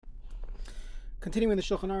Continuing the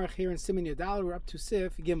Shulchan Aruch here in Siman Yadal, we're up to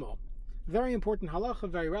Sif Gimel. Very important halacha,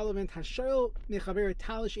 very relevant. Hashoel mechaber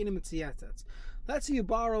tallis ina mitziyatzatz. Let's say you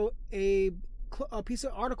borrow a piece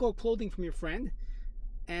of article of clothing from your friend,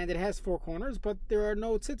 and it has four corners, but there are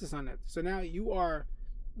no tzitzis on it. So now you are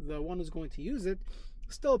the one who's going to use it.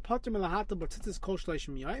 Still, pater melahata b'tzitzis kol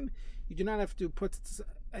shleishim yom. You do not have to put tzitzis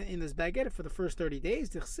in this beged for the first 30 days.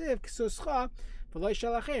 Dichsiv k'suscha v'lo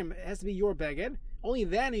shalachem. It has to be your beged. Only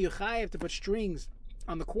then are you chayav to put strings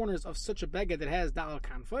on the corners of such a beged that has dalal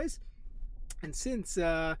kanfos. And since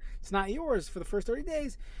it's not yours for the first 30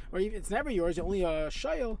 days, or even it's never yours, you're only a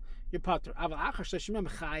shayil, you're pater. Now,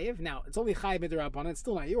 it's only chayav midrabanan, it's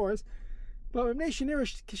still not yours. But if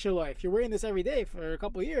you're wearing this every day for a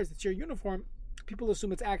couple of years, it's your uniform, people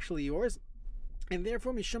assume it's actually yours. And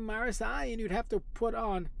therefore, mishum marasai, and you'd have to put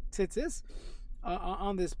on tzitzis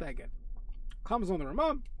on this beged. Comes on the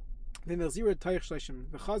Ramah. If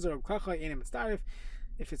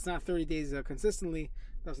it's not 30 days consistently,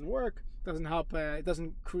 doesn't work, doesn't help, it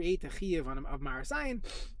doesn't create a chiyuv of marasayin.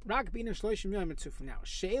 Now,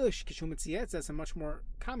 that's a much more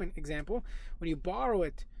common example. When you borrow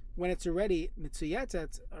it, when it's already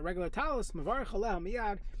mitzuyetzet, a regular tallis, you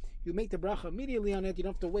make the bracha immediately on it. You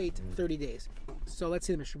don't have to wait 30 days. So let's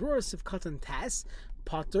say the Mishabur of Katan Tas,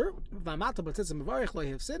 Potter, Now,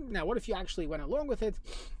 what if you actually went along with it?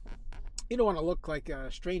 You don't want to look like a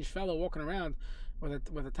strange fellow walking around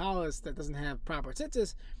with a tallis that doesn't have proper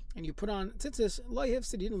tzitzis, and you put on tzitzis, lo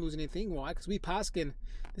yifsid, you didn't lose anything. Why? Because we paskin,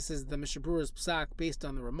 this is the Mishabur's psak based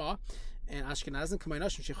on the Ramah, and Ashkenazim,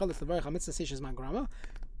 Kamaynoshim, Shecholis, Levarech, HaMitzvah, Seishes, Man Grama,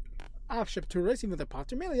 Afshep Turis, even the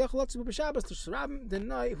Potter, Mele, Yachalotzu, B'Shabbos, Tushrabim, then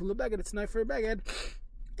Nai, Hulabeged, it's Nai for a beged,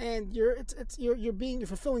 and you're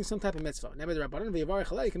fulfilling some type of mitzvah. Never the Rabbanan, V'Yavarech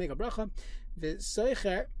Alei, you can make a bracha,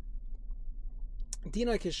 V'Soicher,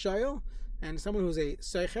 Dinai Kishayel, and someone who's a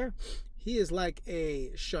Soicher, he is like a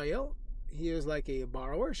shayel. He is like a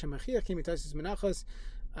borrower. Shemachir kimitasis menachos,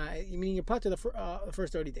 meaning you're part of the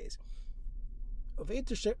first 30 days. Of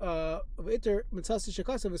iter mitzasi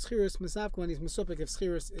shekasav is chiris misafk when he's misopik if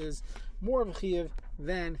chiris is more of a chiv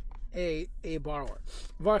than a borrower.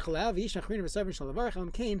 Now,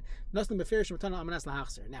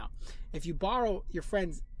 if you borrow your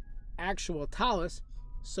friend's actual tallis,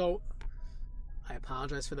 so I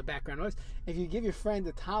apologize for the background noise. If you give your friend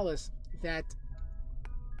a tallis that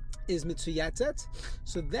is mitzuyatzet,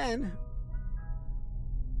 so if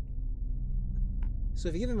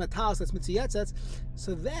you give him a tallis that's mitzuyatzet,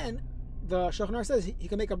 so then the Shulchan Aruch says he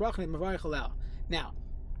can make a bracha and mavarich halal. Now,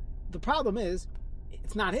 the problem is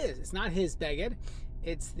it's not his beged.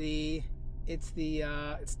 It's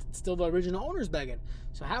still the original owner's beged.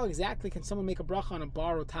 So how exactly can someone make a bracha on a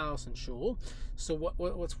borrowed tallis in shul? So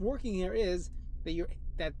what's working here is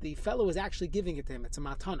that the fellow is actually giving it to him. It's a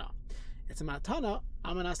matana. It's a matana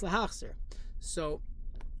amanas lahachzer. So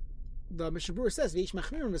the Mishabur says he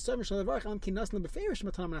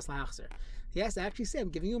has to actually say, I'm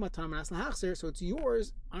giving you matana amanas lahachzer, so it's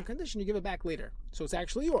yours on condition you give it back later. So it's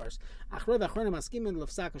actually yours. You don't have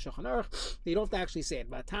to actually say it.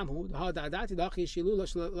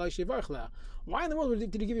 Why in the world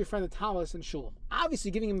did you give your friend the tallis in shul? Obviously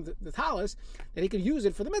giving him the tallis that he could use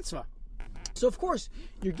it for the mitzvah. So of course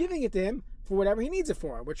you're giving it to him for whatever he needs it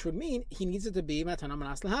for, which would mean he needs it to be matana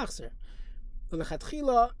manas lahachzer. I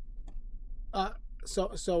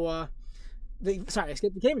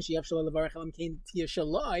skipped the Kamish.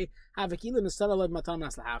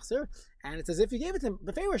 And it's as if you gave it to him.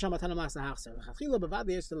 Let's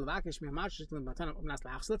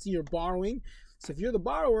say you're borrowing. So if you're the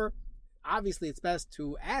borrower, obviously it's best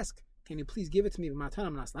to ask, can you please give it to me?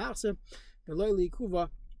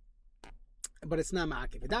 But it's not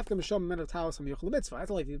ma'akiv. That's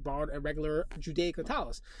only if you borrowed a regular Judaic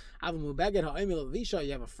tallis. You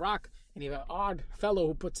have a frock, and you have an odd fellow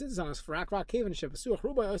who puts tzitzis on his frock. It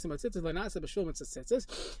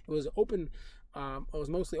was open. It was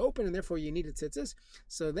mostly open, and therefore you needed tzitzis.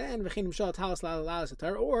 So then, or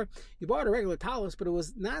you bought a regular tallis, but it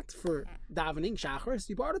was not for davening shachris.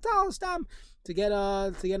 You bought a tallis to get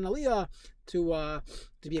an aliyah, to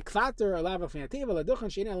be a kvater, a lava from yativa, laduchan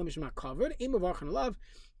shein elam mishma covered. Im avarchan alav.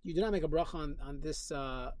 You do not make a bracha on this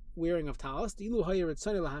wearing of tallis. Ilu hayer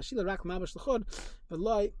etzani lahashila rak mabash lechod, but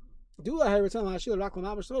loy do lahayer etzani lahashila rak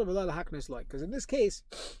mabash lechod, but loy lahaknes loy. Because in this case,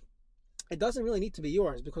 it doesn't really need to be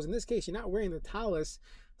yours, because in this case you're not wearing the tallis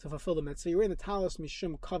to fulfill the mitzvah. You're wearing the tallis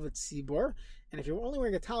mishum kavet sibor, and if you're only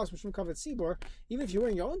wearing a tallis mishum kavet sibor, even if you're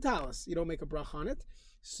wearing your own tallis, you don't make a bracha on it.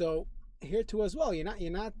 So here too as well, you're not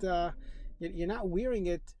wearing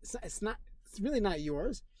it. It's really not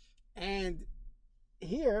yours. And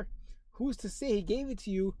here, who's to say he gave it to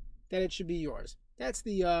you that it should be yours. That's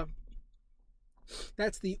the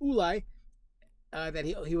ulai that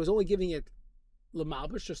he was only giving it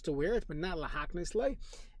l'malbush, just to wear it, but not lahaknes lay,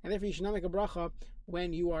 and therefore you should not make a bracha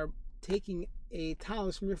when you are taking a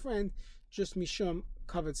tallis from your friend, just mishum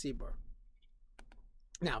kavod tzibur.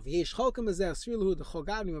 Now, v'yesh cholkim azeh sriluhu the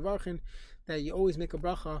chogavni mevarchin, that you always make a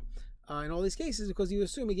bracha in all these cases, because you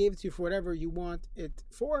assume he gave it to you for whatever you want it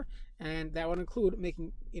for, and that would include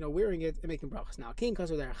making, wearing it and making brachas. Now, King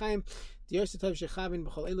Kasu Derachaim, Dirshu MB Shechavin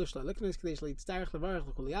B'chol Elush LaLiknes Kadesh LaYitzdarech LaVarech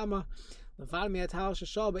LaKuliyama LaVal Me'atal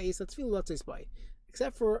Sheshal Be'es Latzvil Latzis Bay,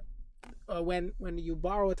 except for when you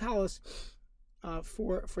borrow a talus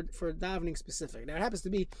for davening specific. Now, it happens to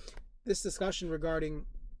be this discussion regarding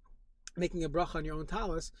making a bracha on your own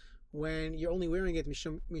talus when you're only wearing it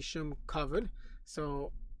mishum kavod.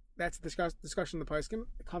 So that's the discussion of the Paiskim.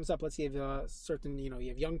 It comes up, let's say you have certain, you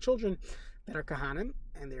have young children that are kahanim,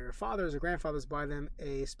 and their fathers or grandfathers buy them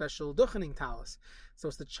a special duchening talus. So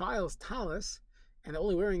it's the child's talus, and they're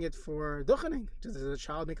only wearing it for duchening. Does the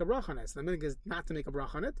child make a bracha on it? So the minhag is not to make a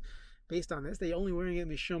bracha on it. Based on this, they're only wearing it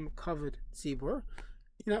mishum kavod tzibur.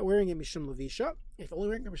 You're not wearing it mishum levisha. If you're only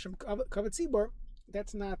wearing it mishum kavod tzibur,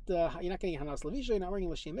 that's not, you're not getting hanas levisha, you're not wearing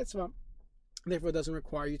l'shem mitzvah. Therefore, it doesn't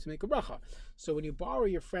require you to make a bracha. So when you borrow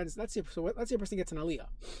your friends, let's say a person gets an aliyah.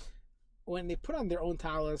 When they put on their own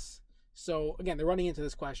talus, so again, they're running into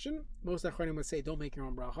this question. Most achronim would say, don't make your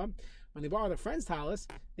own bracha. When they borrow their friend's talus,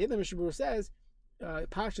 the other Mishnah Berurah says,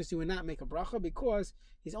 Pashtus, you would not make a bracha because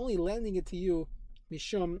he's only lending it to you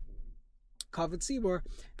mishum kavod tzibur,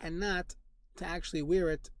 and not to actually wear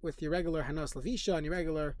it with your regular hanas levisha and your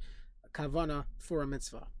regular kavana for a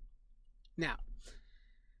mitzvah. Now,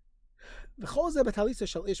 let's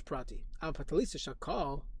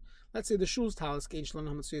say the shul's talus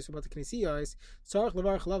about the knesiyos,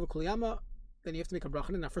 then you have to make a bracha.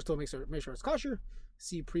 Now, first of all, make sure it's kosher.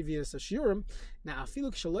 See previous shiurim. Now,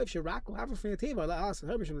 afilu k'shaloif shirak l'avra from the teva la'as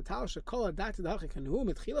herbish from the talus shakol adati da'achik kanu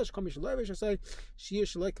mitchila shkom mishaloiv shasay shiur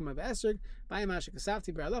shaloik k'ma b'esrog b'ayim ashik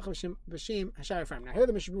kasavti b'alach b'shem hashar efraim. Now, here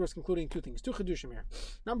the Mishnah Berurah is concluding two things, two chidushim here.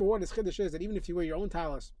 Number one, his chidush is that even if you wear your own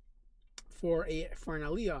talus for an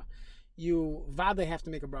aliyah, you vade have to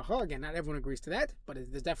make a bracha. Again, not everyone agrees to that, but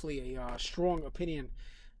there's definitely a strong opinion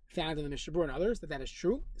found in the Mishnah Berurah and others that is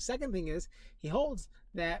true. Second thing is, he holds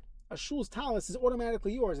that a shul's talus is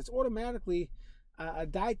automatically yours. It's automatically a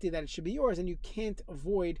daiti that it should be yours, and you can't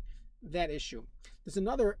avoid that issue. There's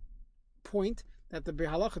another point that the Biur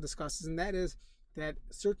Halacha discusses, and that is that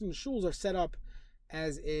certain shuls are set up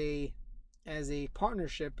as a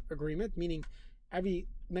partnership agreement, meaning every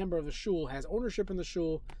member of the shul has ownership in the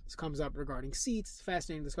shul. This comes up regarding seats. It's a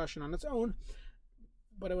fascinating discussion on its own.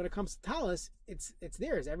 But when it comes to talus, it's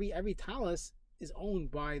theirs. Every talus is owned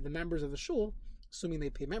by the members of the shul, assuming they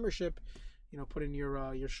pay membership. Put in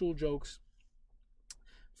your shul jokes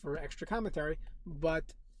for extra commentary.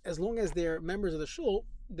 But as long as they're members of the shul,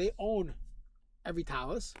 they own every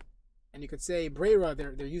talus. And you could say breira,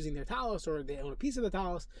 they're using their talus, or they own a piece of the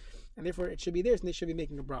talus, and therefore it should be theirs, and they should be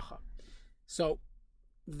making a bracha. So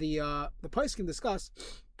the poskim discuss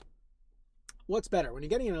what's better when you're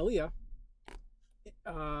getting an aliyah.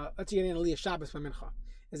 Let's say you're getting an aliyah Shabbos by mincha.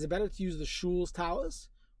 Is it better to use the shul's talus,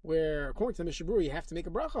 where according to the Mishnah Berurah you have to make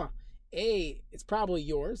a bracha? A, it's probably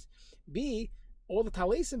yours. B, all the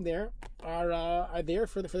talisim there are there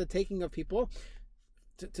for the taking of people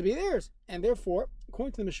to be theirs, and therefore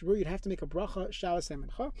according to the Mishnah Berurah you'd have to make a bracha Shabbos and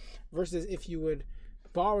mincha. Versus if you would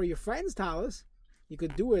borrow your friend's talus, you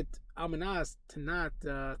could do it almanas to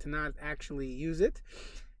not actually use it,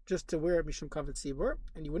 just to wear it mishum kavod tzibur,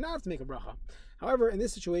 and you would not have to make a bracha. However, in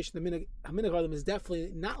this situation, the minhag is definitely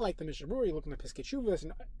not like the Mishnah Berurah. You're looking at Piskei Teshuvos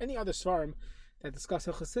and any other svarim that discuss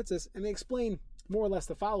Hilchos Tzitzis, and they explain more or less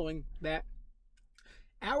the following: that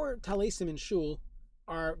our talisim in shul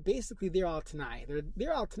are basically they're al tanai.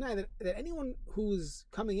 They're al tanai that anyone who's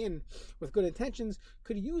coming in with good intentions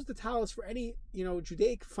could use the talus for any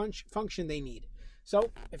Judaic function they need.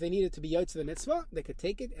 So if they needed to be yotze the mitzvah, they could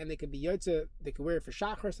take it, and they could be yotze. They could wear it for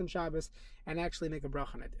Shachar and Shabbos and actually make a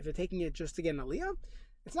bracha on it. If they're taking it just to get an aliyah,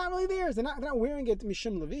 it's not really theirs. They're not wearing it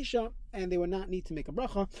mishum levisha, and they would not need to make a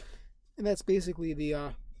bracha. And that's basically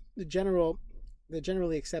the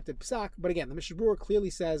generally accepted psak. But again, the Mishnah Berurah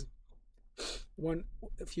clearly says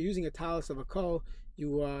if you're using a talus of a kol,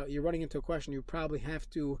 you're running into a question. You probably have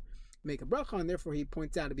to make a bracha, and therefore he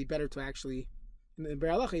points out it'd be better to actually. In the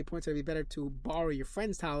Biur Halacha, he points out it'd be better to borrow your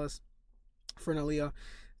friend's talus for an aliyah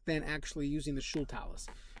than actually using the shul talus.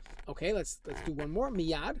 Okay, let's do one more.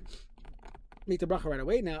 Miyad, make the bracha right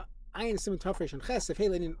away. Now, ayin siman tafresh and ches. If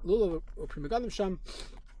leinin lulav or primigadim sham,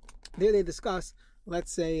 there they discuss.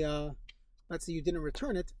 Let's say let's say you didn't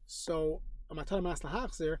return it, so a matana manas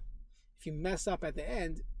lahachzir, if you mess up at the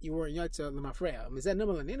end, you were in Yotza Lemafreya.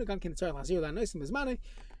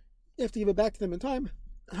 You have to give it back to them in time.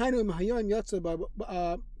 Because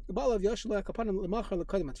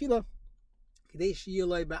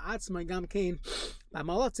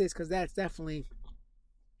that's definitely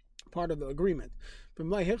part of the agreement. It's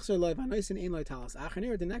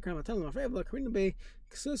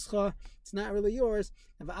not really yours.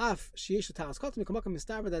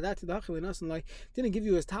 Didn't give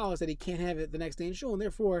you his tallis that he can't have it the next day in shul, and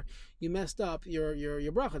therefore you messed up your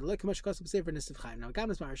bracha.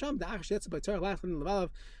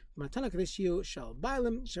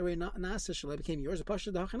 Became yours.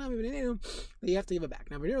 You have to give it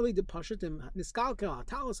back. Now, really, the pashutim niskalkel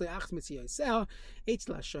tallis le'achs mitziyoseh eitz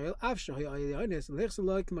lashoyel av shoyel ayonis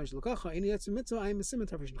lechseloi k'mash lukacha ini yetz mitzvah ayim siman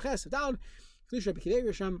tafresh nches down.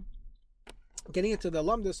 Getting into the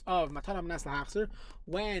lumdus of matana manas lahachzer,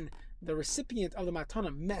 when the recipient of the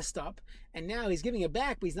matana messed up and now he's giving it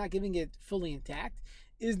back, but he's not giving it fully intact.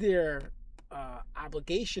 Is there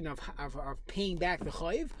obligation of paying back the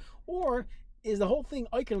chayiv, or is the whole thing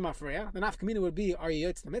oikel mafreya? The nafkamina would be, are you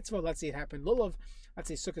yotz the mitzvah? Let's say it happened lulav. Let's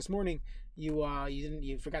say Sukkot morning, you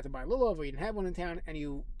forgot to buy lulav, or you didn't have one in town, and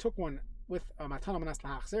you took one with a matana manas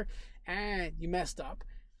lahachzer, and you messed up.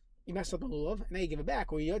 You messed up the lulav, and now you give it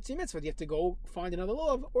back. Or you yotzi mitzvah, do you have to go find another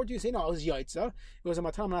lulav, or do you say no? It was yotza. It was a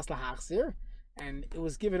matana manas lahachzer, and it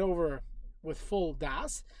was given over with full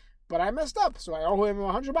das. But I messed up, so I owe him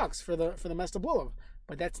 $100 for the messed up lulav.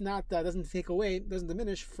 But that's not doesn't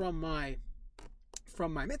diminish from my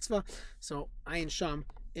mitzvah. So ayin sham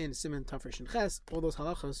in Siman Tafresh and Ches all those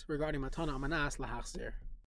halachos regarding matana manas lahachzer.